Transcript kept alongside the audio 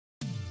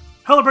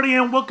Hello, everybody,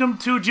 and welcome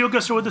to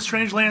GeoGuessr with the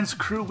Strangelands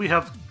crew. We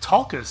have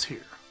Talkus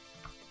here.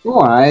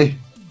 Why?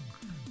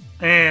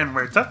 And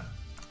Merta.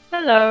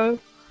 Hello.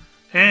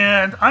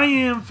 And I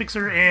am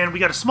Fixer, and we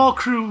got a small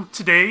crew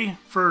today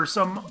for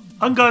some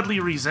ungodly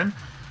reason.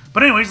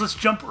 But anyways, let's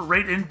jump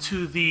right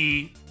into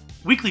the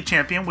weekly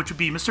champion, which would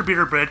be Mr.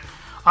 Beaterbread.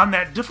 On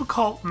that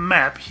difficult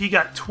map, he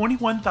got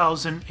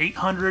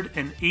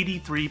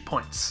 21,883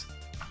 points.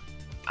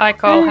 I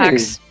call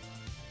hacks.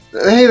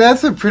 Hey,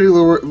 that's a pretty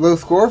low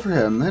score for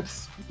him.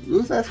 That's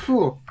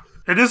cool.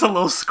 It is a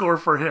low score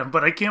for him,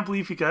 but I can't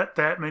believe he got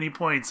that many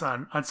points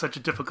on such a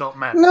difficult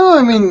map. No,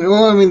 I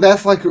mean,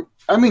 that's like,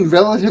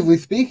 relatively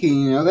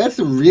speaking, that's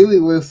a really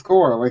low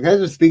score. Like, that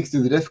just speaks to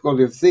the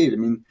difficulty of the seed. I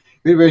mean,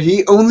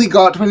 he only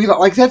got 25.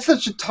 Like, that's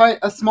such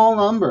a small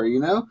number,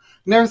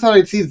 Never thought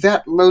I'd see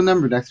that low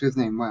number next to his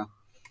name. Wow.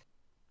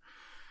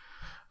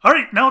 All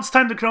right, now it's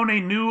time to crown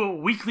a new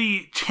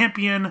weekly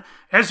champion.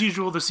 As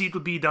usual, the seed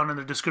will be down in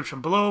the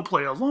description below.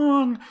 Play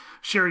along,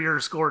 share your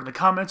score in the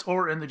comments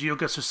or in the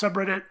GeoGuessr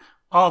subreddit.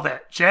 All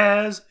that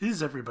jazz.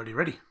 Is everybody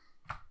ready?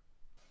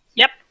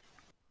 Yep.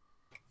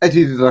 At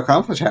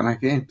youtube.com for chat my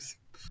games.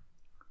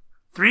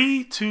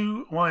 3,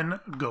 2,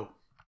 1, go.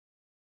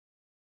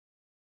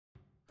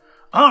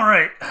 All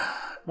right.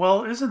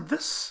 Well, isn't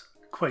this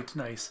quite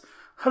nice?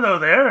 Hello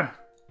there.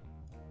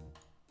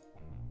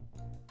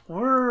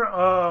 Where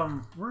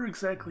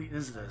exactly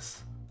is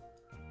this?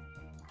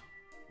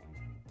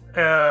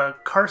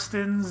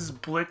 Karstens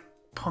Blick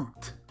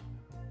Punkt.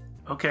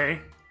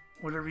 Okay,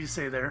 whatever you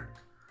say there.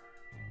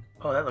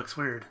 Oh, that looks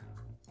weird.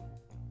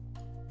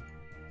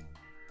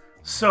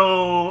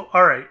 So,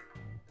 alright.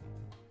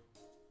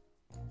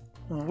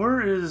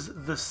 Where is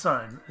the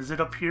sun? Is it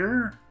up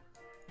here?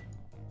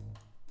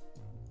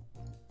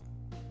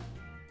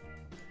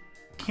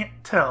 Can't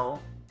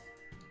tell.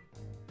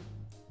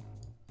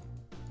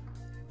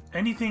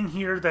 Anything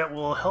here that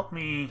will help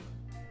me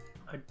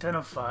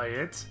identify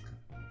it?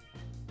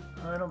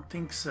 I don't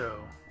think so.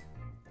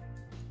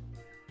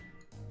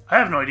 I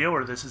have no idea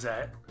where this is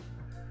at.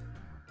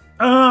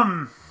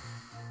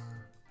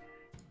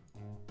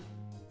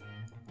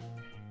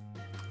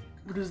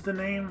 What is the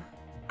name?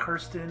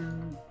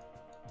 Karsten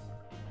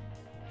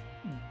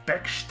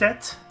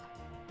Beckstedt?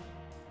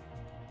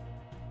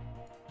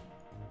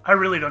 I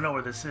really don't know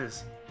where this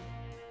is.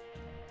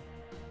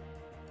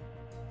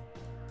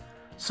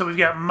 So we've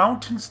got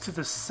mountains to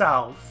the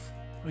south.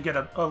 We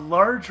got a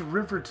large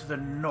river to the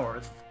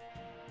north.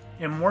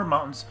 And more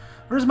mountains.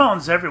 There's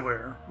mountains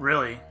everywhere,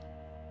 really.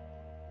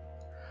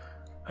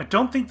 I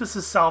don't think this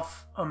is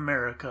South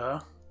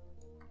America.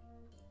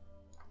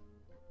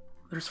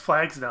 There's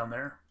flags down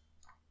there.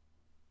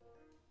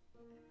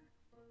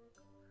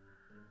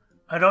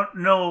 I don't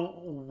know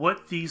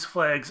what these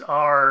flags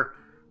are.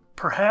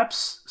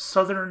 Perhaps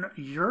Southern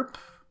Europe?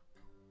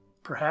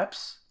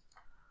 Perhaps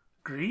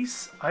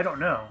Greece? I don't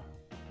know.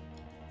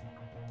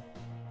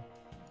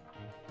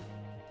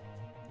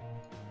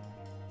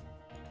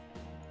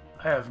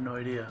 I have no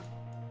idea.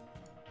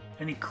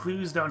 Any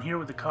clues down here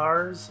with the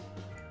cars?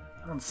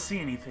 I don't see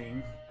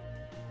anything.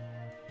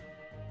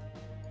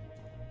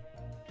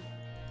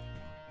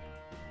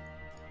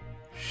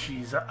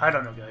 Jeez, I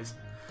don't know, guys.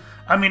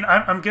 I mean,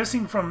 I'm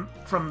guessing from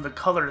the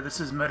color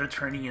this is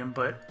Mediterranean,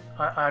 but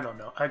I don't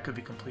know. I could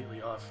be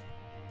completely off.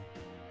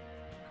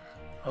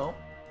 Oh,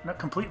 not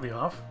completely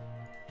off.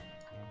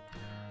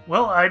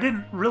 Well, I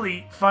didn't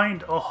really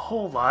find a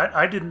whole lot.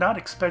 I did not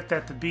expect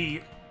that to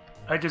be...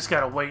 I just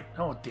gotta wait.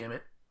 Oh, damn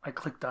it. I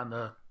clicked on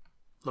the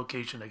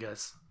location, I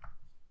guess.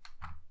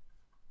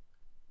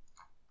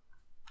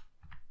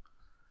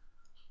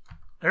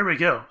 There we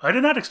go. I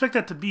did not expect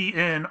that to be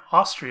in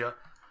Austria.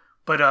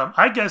 But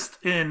I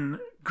guessed in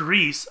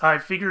Greece. I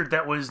figured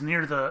that was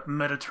near the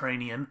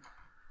Mediterranean.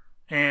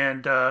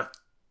 And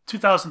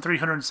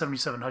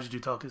 2,377. How'd you do,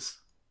 Talkus?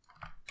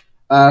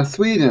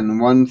 Sweden,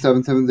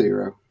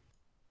 1770.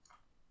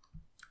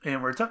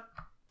 And where's that?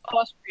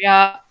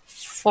 Austria,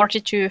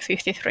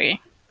 4253.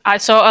 I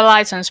saw a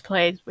license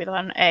plate with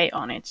an A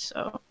on it,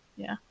 so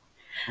yeah.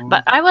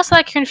 But I was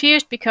like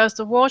confused because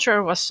the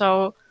water was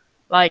so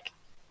like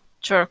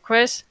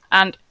turquoise,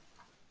 and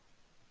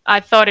I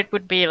thought it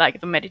would be like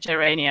the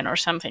Mediterranean or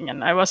something,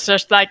 and I was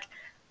just like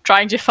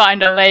trying to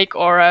find a lake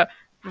or a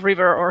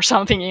river or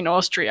something in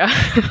Austria.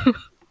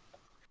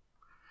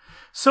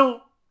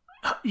 So,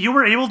 you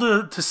were able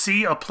to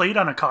see a plate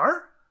on a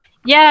car?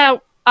 Yeah,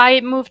 I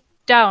moved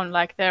down,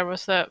 like there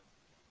was the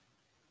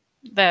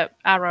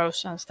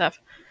arrows and stuff.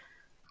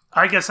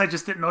 I guess I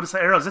just didn't notice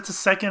the arrows. It's the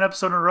second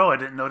episode in a row I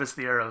didn't notice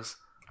the arrows.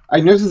 I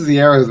noticed the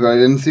arrows, but I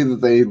didn't see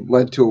that they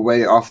led to a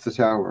way off the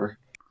tower.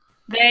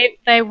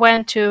 They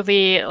went to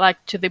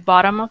the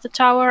bottom of the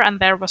tower, and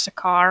there was a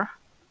car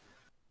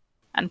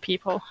and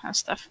people and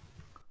stuff.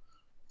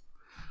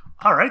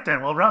 All right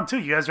then. Well, round 2.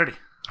 You guys ready?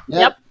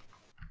 Yep.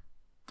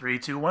 3,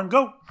 2, 1,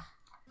 go.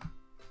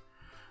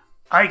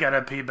 I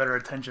gotta pay better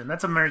attention.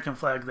 That's American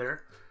flag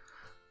there.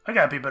 I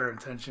gotta pay better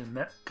attention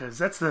because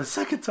that's the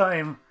second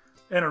time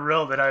in a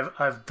row that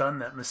I've done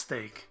that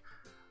mistake.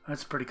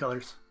 That's pretty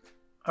colors.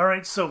 All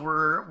right, so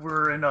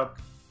we're in a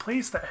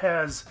place that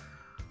has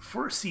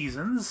 4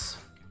 seasons.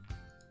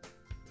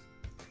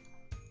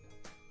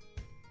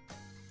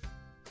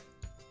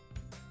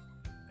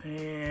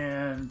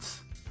 And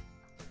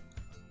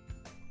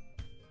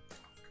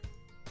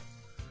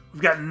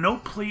we've got no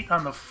plate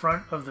on the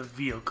front of the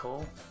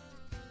vehicle,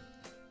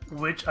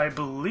 which I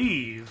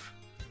believe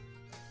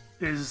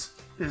is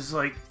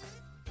like,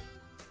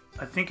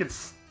 I think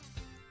is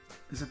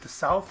it the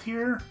South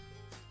here?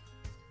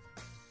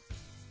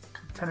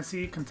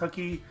 Tennessee,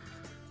 Kentucky,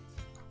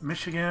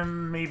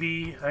 Michigan,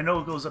 maybe. I know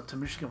it goes up to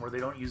Michigan where they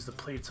don't use the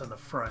plates on the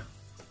front.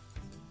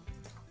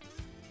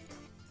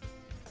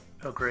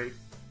 Oh, great.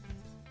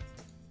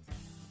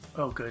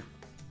 Oh, good.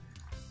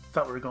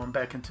 Thought we were going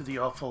back into the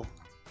awful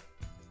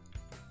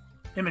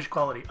image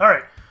quality.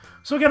 Alright,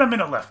 so we got a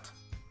minute left.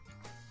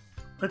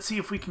 Let's see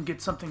if we can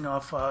get something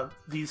off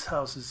these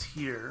houses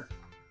here.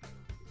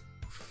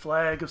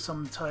 Flag of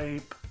some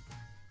type.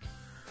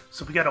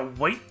 So we got a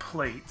white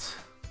plate.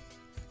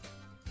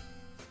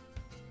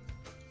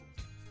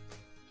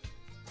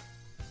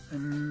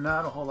 And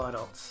not a whole lot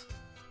else.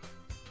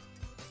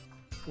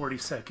 40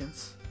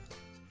 seconds.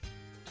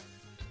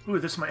 Ooh,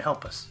 this might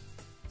help us.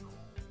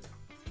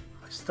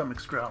 My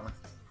stomach's growling.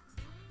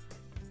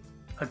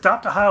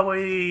 Adopt a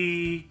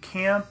highway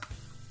camp.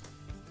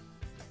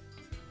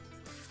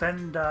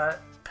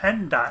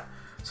 PennDOT.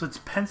 So it's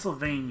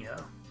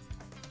Pennsylvania.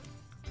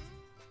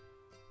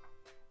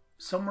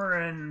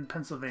 Somewhere in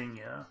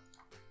Pennsylvania.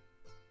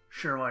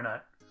 Sure, why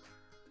not?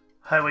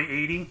 Highway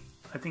 80?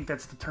 I think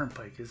that's the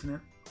turnpike, isn't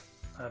it?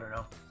 I don't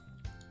know.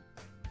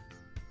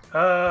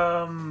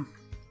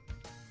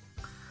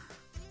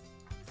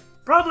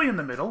 Probably in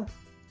the middle.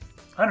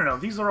 I don't know.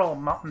 These are all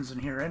mountains in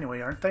here anyway,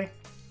 aren't they?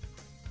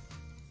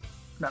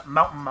 Not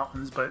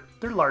mountains, but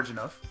they're large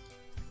enough.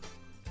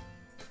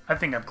 I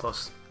think I'm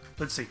close.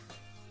 Let's see.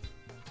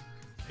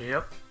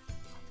 Yep.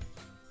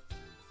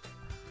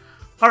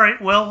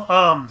 Alright,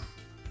 well,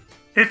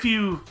 if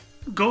you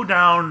go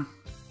down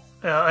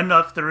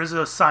enough, there is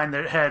a sign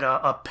that had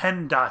a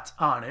PennDOT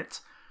on it,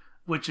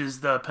 which is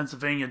the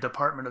Pennsylvania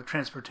Department of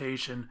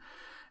Transportation.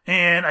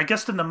 And I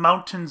guess in the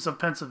mountains of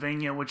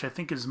Pennsylvania, which I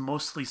think is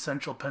mostly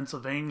central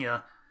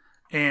Pennsylvania,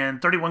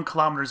 and 31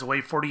 kilometers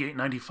away,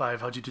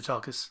 4895. How'd you do,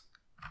 Talcus?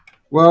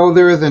 Well,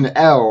 there is an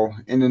L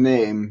in the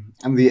name,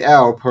 and the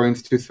L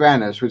points to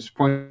Spanish, which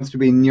points to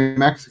be near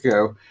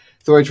Mexico.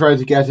 So I tried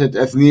to get it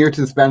as near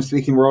to the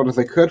Spanish-speaking world as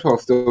I could while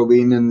still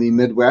being in the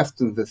Midwest,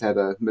 since this had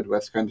a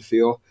Midwest kind of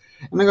feel.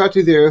 And I got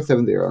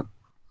 2070.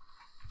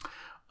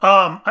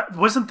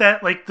 Wasn't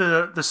that like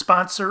the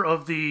sponsor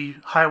of the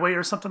highway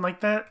or something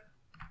like that?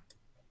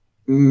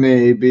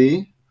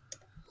 Maybe.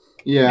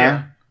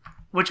 Yeah.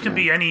 Which can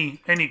be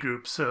any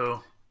group,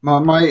 so...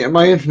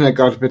 My internet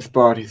got a bit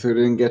spotty, so I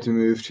didn't get to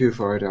move too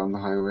far down the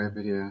highway,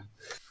 but yeah.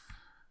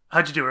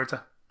 How'd you do,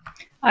 Erta?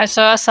 I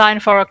saw a sign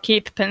for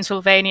Keep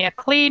Pennsylvania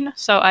Clean,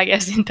 so I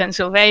guessed in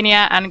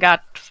Pennsylvania and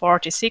got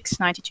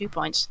 4692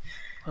 points.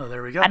 Oh,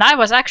 there we go. And I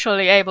was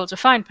actually able to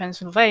find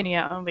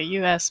Pennsylvania on the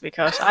US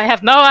because I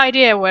have no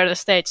idea where the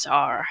states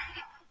are.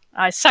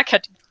 I suck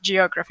at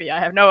geography. I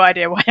have no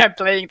idea why I'm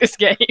playing this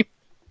game.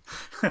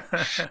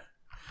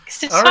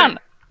 It's fun.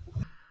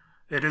 Right.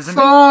 It is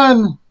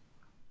fun.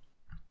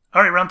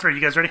 All right, round 3.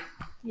 You guys ready?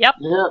 Yep.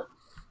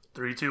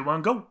 3, 2,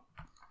 1, go.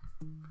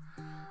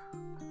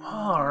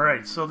 All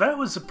right, so that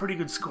was a pretty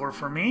good score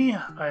for me.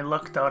 I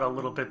lucked out a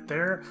little bit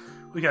there.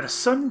 We got a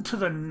sun to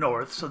the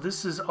north, so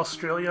this is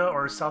Australia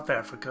or South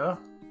Africa.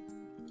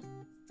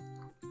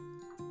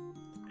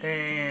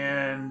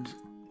 And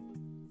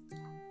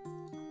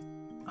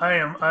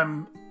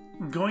I'm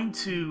going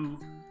to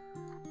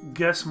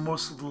guess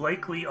most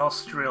likely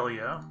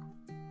Australia,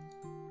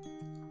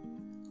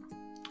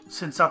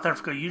 since South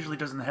Africa usually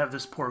doesn't have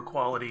this poor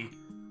quality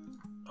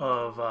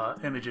of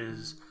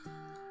images.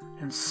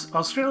 And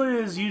Australia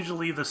is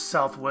usually the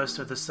southwest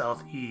or the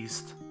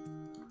southeast.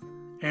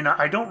 And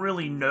I don't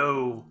really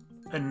know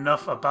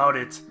enough about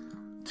it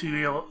to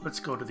be able... Let's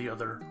go the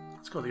other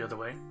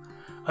way.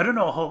 I don't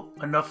know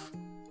enough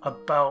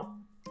about...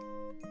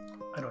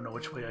 I don't know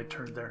which way I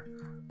turned there.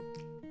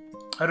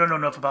 I don't know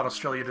enough about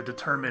Australia to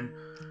determine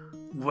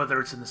whether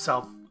it's in the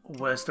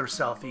southwest or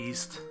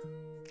southeast.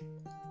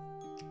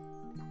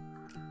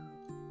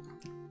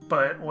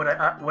 But what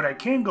I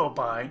can go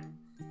by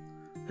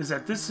is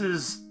that this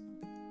is...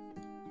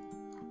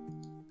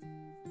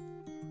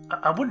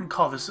 I wouldn't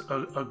call this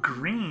a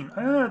green.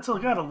 It's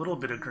got a little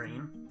bit of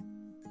green.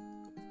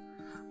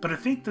 But I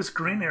think this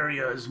green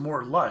area is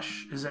more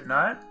lush, is it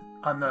not?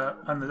 On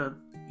the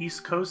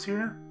east coast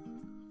here?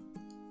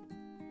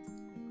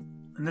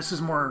 And this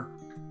is more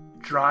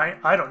dry?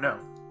 I don't know.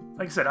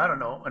 Like I said, I don't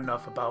know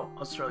enough about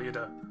Australia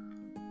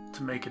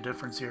to make a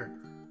difference here.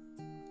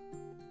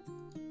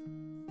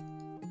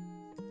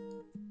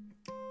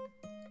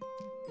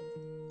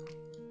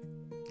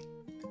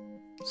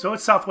 So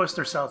it's southwest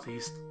or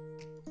southeast.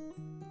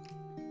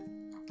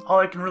 All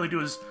I can really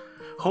do is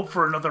hope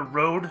for another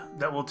road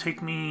that will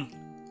take me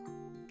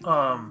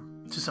to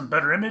some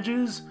better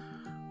images,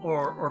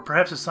 or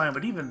perhaps a sign,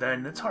 but even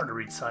then, it's hard to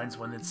read signs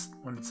when it's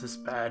this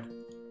bad.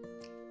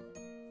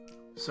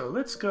 So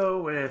let's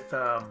go with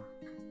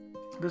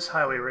this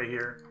highway right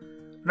here.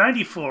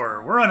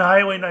 94. We're on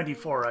Highway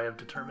 94, I have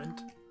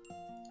determined.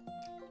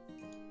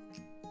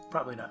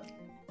 Probably not.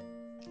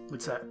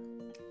 What's that?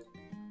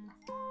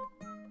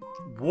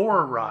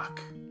 War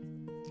Rock.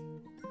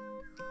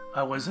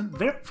 I wasn't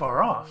that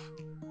far off.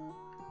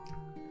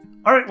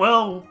 Alright,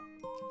 well,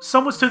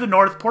 somewhat to the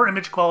north, poor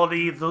image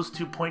quality. Those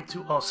two point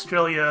to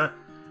Australia.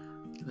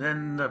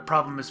 Then the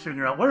problem is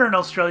figuring out where in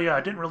Australia. I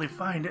didn't really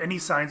find any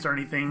signs or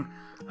anything.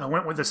 I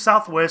went with the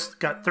southwest,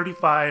 got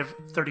 35,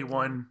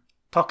 31.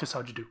 Talk us,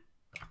 how'd you do?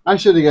 I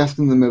should have guessed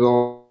in the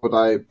middle, but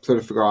I sort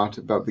of forgot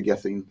about the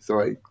guessing.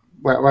 So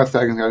last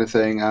second I was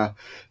saying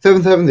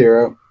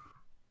 770.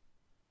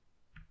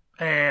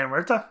 And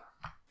Berta?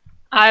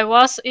 I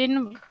was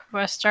in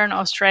Western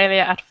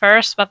Australia at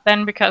first, but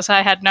then because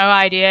I had no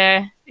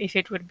idea if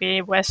it would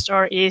be west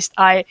or east,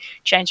 I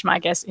changed my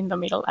guess in the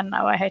middle, and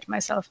now I hate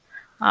myself.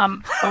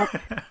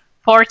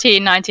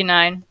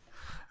 1499.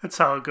 That's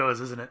how it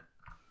goes, isn't it?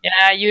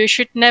 Yeah, you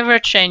should never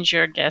change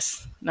your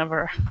guess.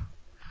 Never.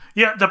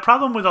 Yeah, the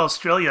problem with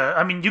Australia,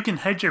 I mean, you can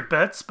hedge your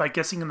bets by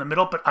guessing in the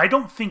middle, but I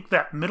don't think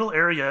that middle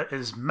area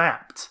is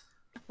mapped.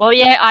 Well,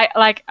 yeah,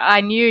 I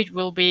knew it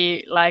will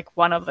be like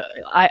one of the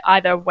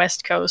either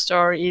West Coast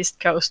or East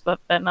Coast, but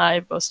then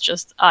I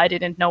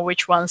didn't know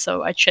which one,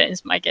 so I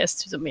changed my guess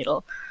to the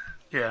middle.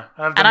 Yeah,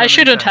 and I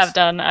shouldn't have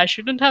done. I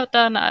shouldn't have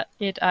done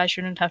it. I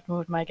shouldn't have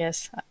moved my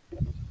guess.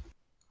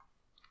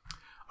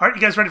 All right,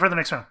 you guys ready for the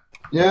next round?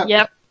 Yeah.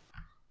 Yep.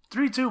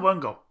 3, 2, 1,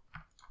 go.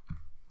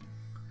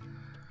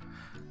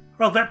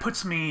 Well, that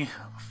puts me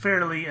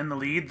fairly in the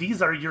lead.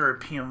 These are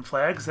European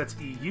flags. That's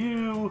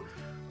EU,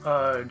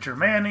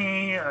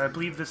 Germany. I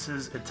believe this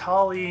is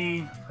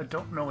Italy. I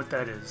don't know what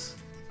that is.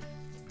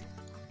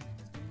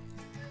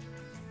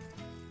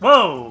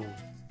 Whoa!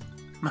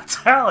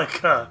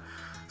 Metallica!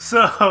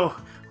 So,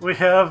 we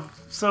have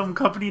some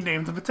company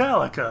named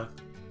Metallica.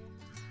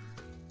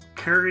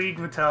 Keurig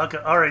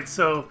Metallica. Alright,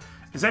 so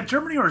is that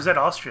Germany or is that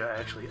Austria,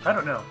 actually? I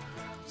don't know.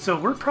 So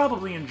we're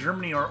probably in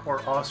Germany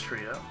or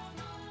Austria.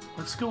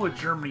 Let's go with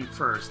Germany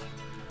first.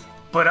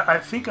 But I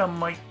think I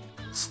might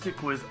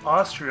stick with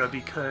Austria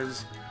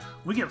because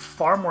we get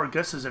far more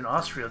guesses in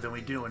Austria than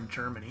we do in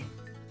Germany.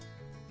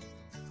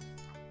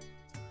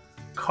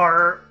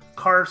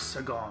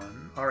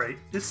 Karsagon. Alright.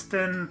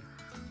 Isten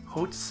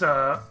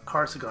Hotza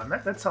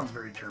Karsagon. That sounds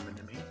very German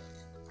to me.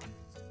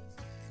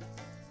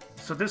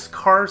 So this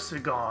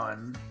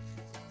Karsagon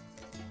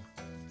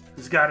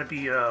has got to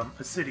be a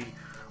city.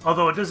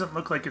 Although it doesn't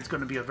look like it's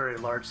going to be a very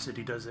large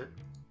city, does it?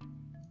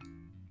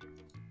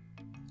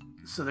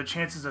 So the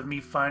chances of me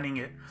finding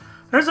it...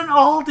 There's an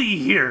Aldi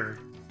here!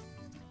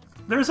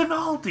 There's an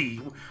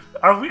Aldi!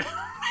 Are we...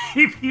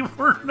 Maybe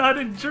we're not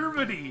in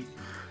Germany!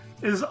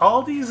 Is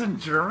Aldi's in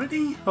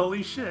Germany?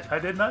 Holy shit, I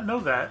did not know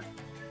that.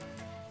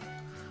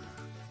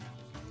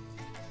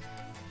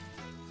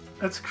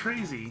 That's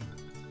crazy.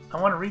 I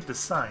want to read the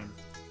sign.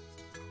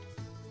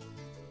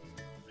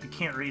 I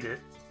can't read it.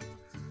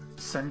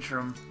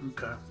 Centrum.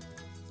 Okay.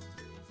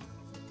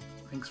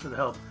 Thanks for the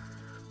help.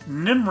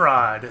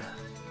 Nimrod.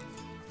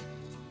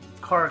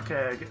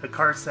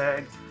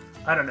 Karsag.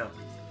 I don't know.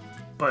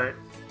 But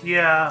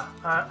yeah,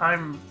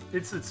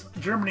 it's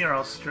Germany or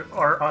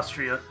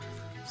Austria.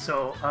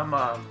 So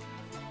I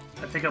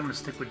think I'm gonna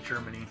stick with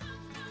Germany.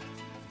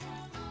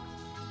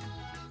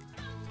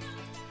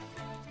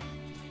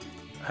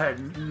 I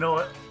had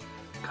no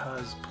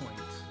cause point.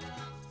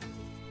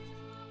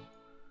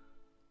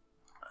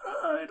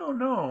 I don't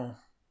know.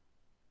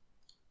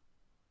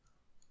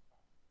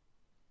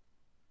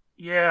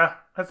 Yeah,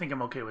 I think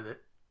I'm okay with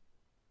it.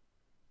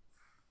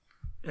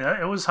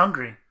 Yeah, it was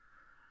Hungary.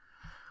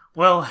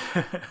 Well,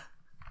 that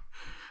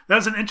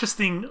was an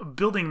interesting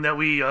building that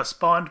we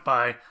spawned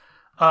by.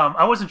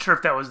 I wasn't sure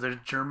if that was the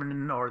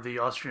German or the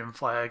Austrian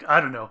flag. I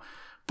don't know.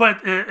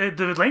 But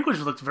the language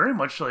looked very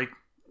much like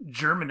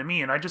German to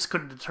me, and I just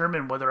couldn't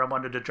determine whether I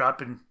wanted to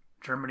drop in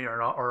Germany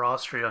or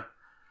Austria.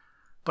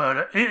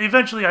 But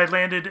eventually I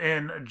landed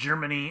in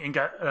Germany and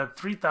got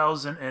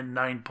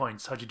 3,009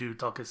 points. How'd you do,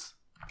 Tulkas?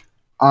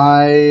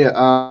 I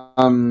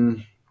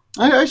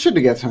should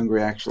have guessed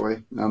Hungary,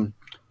 actually. Don't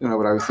know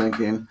what I was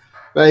thinking.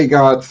 But I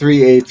got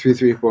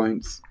 3,833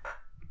 points.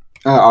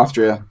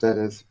 Austria, that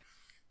is.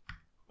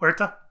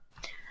 Huerta?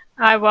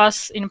 I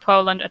was in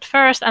Poland at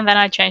first, and then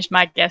I changed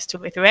my guess to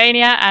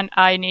Lithuania, and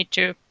I need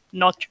to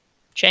not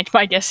change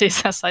my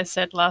guesses, as I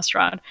said last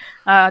round.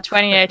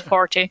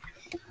 2840.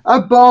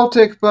 A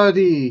Baltic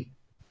buddy!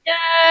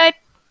 Yay!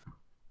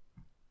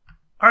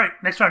 Alright,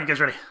 next round, you guys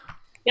ready?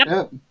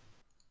 Yep.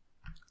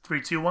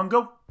 3, 2, 1,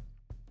 go.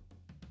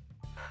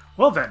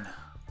 Well then,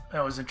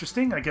 that was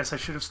interesting. I guess I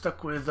should have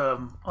stuck with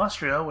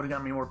Austria. Would have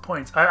got me more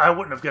points. I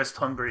wouldn't have guessed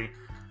Hungary.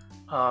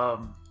 I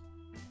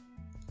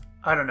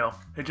don't know.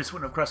 It just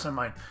wouldn't have crossed my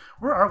mind.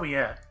 Where are we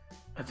at?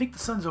 I think the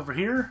sun's over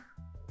here.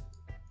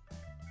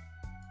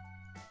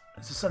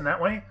 Is the sun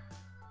that way?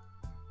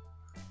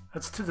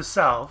 That's to the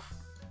south.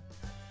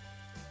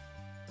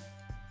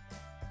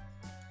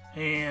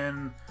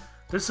 And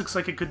this looks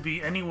like it could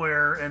be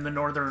anywhere in the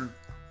northern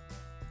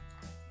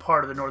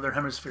part of the northern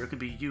hemisphere. It could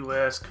be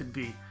US, could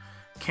be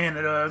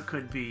Canada,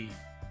 could be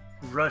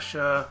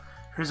Russia.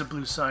 Here's a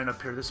blue sign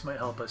up here. This might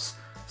help us.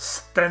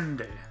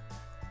 Stende.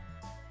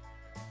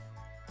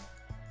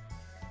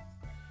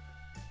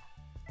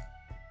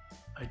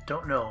 I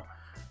don't know.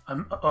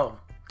 Oh,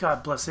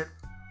 God bless it.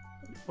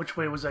 Which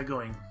way was I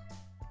going?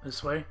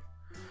 This way?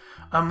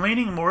 I'm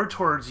leaning more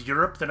towards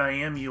Europe than I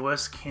am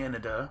US,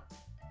 Canada.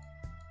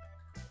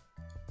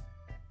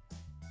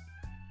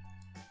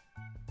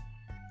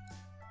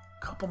 A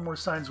couple more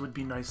signs would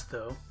be nice,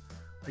 though.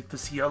 Like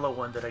this yellow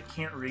one that I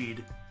can't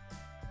read.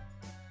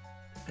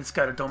 It's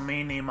got a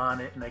domain name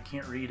on it, and I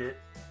can't read it.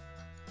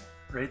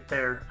 Right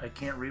there. I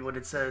can't read what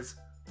it says.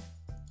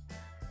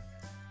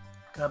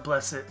 God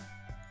bless it.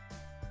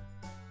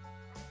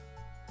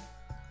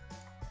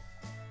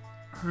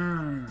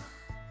 I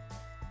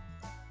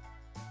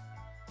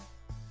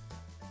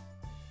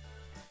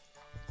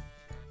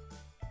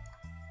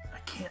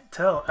can't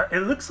tell. It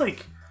looks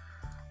like...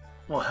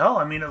 Well, hell,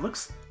 I mean, it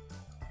looks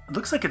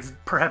like it's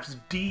perhaps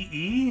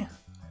DE?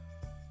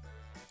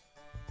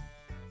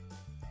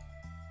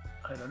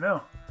 I don't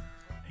know.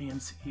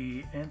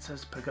 ANC,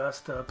 Ances,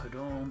 Pagasta,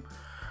 Padome.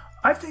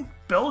 I think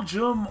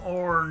Belgium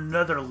or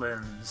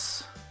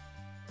Netherlands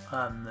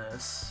on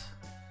this.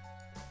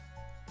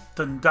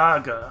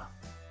 Dundaga.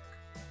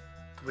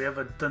 Do we have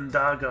a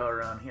Dundaga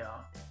around here?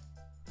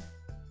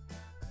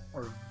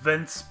 Or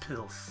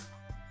Ventspils?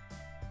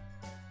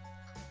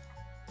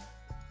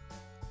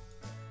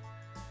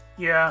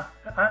 Yeah,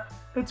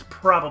 it's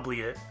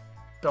probably it.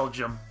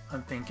 Belgium,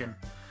 I'm thinking.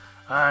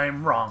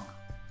 I'm wrong.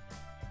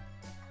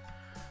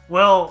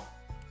 Well,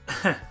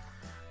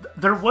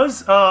 there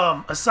was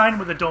a sign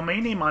with a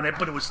domain name on it,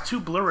 but it was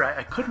too blurry.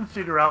 I couldn't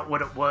figure out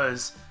what it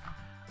was.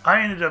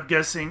 I ended up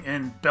guessing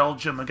in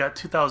Belgium. I got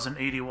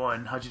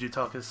 2081. How'd you do,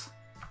 Talkus?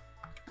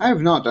 I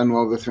have not done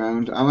well this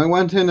round. I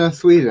went in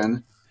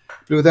Sweden,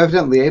 but it was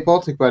evidently a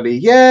Baltic Buddy.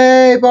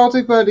 Yay,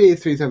 Baltic Buddy!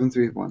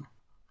 3731.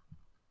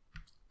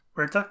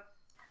 Berta?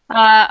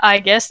 I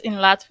guessed in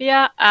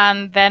Latvia,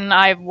 and then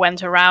I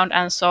went around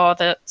and saw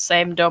the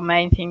same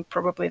domain thing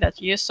probably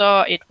that you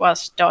saw. It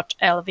was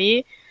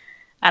 .lv,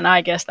 and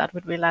I guess that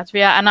would be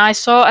Latvia. And I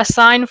saw a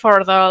sign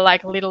for the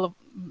little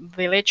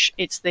village.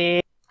 It's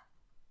the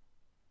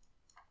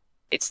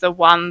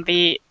one,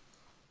 the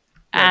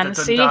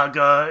Annecy. The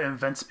Dundaga and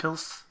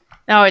Ventspils?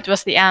 No, it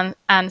was the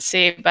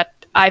Annecy,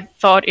 but I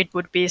thought it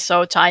would be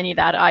so tiny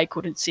that I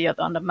couldn't see it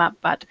on the map.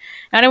 But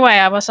anyway,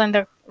 I was in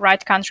the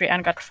right country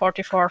and got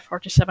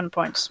 47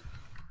 points.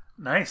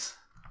 Nice.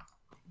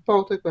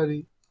 Baltic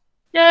Buddy.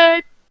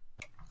 Yay!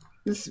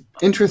 It's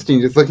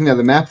interesting just looking at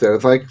the map, though.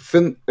 It's like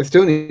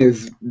Estonia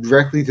is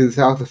directly to the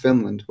south of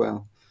Finland.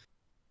 Well,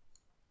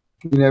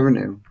 you never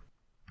knew.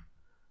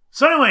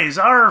 So anyways,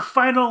 our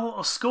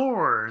final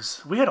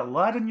scores. We had a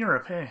lot in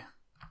Europe, hey.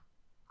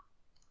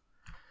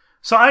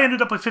 So I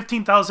ended up with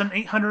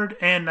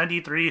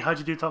 15,893. How'd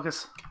you do,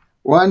 Talkus?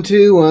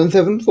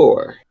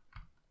 12174.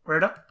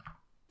 Right up.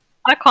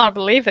 I can't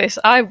believe this.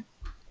 I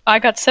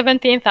got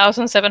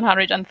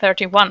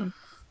 17,731.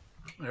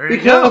 There you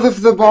because go.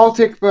 of the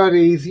Baltic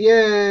Buddies,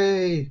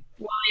 yay!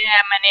 Well,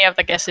 yeah, many of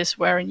the guesses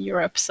were in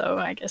Europe, so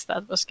I guess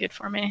that was good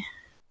for me.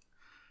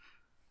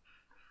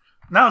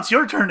 Now it's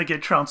your turn to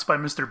get trounced by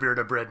Mr.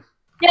 Bearded Bread.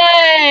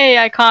 Yay!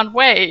 I can't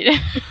wait.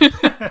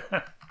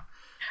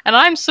 And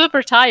I'm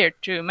super tired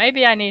too.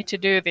 Maybe I need to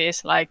do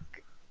this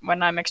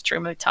when I'm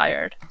extremely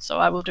tired, so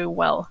I will do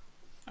well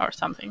or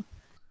something.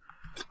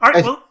 All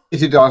right, well, you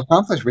did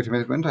accomplish with it,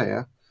 wouldn't I?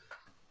 Yeah.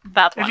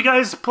 That one. If you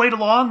guys played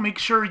along, make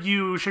sure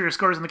you share your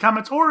scores in the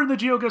comments or in the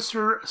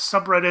GeoGuessr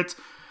subreddit.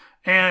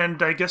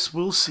 And I guess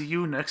we'll see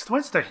you next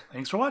Wednesday.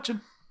 Thanks for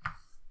watching.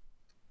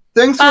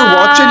 Thanks for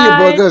watching,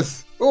 you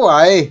buggers. Oh,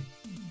 aye.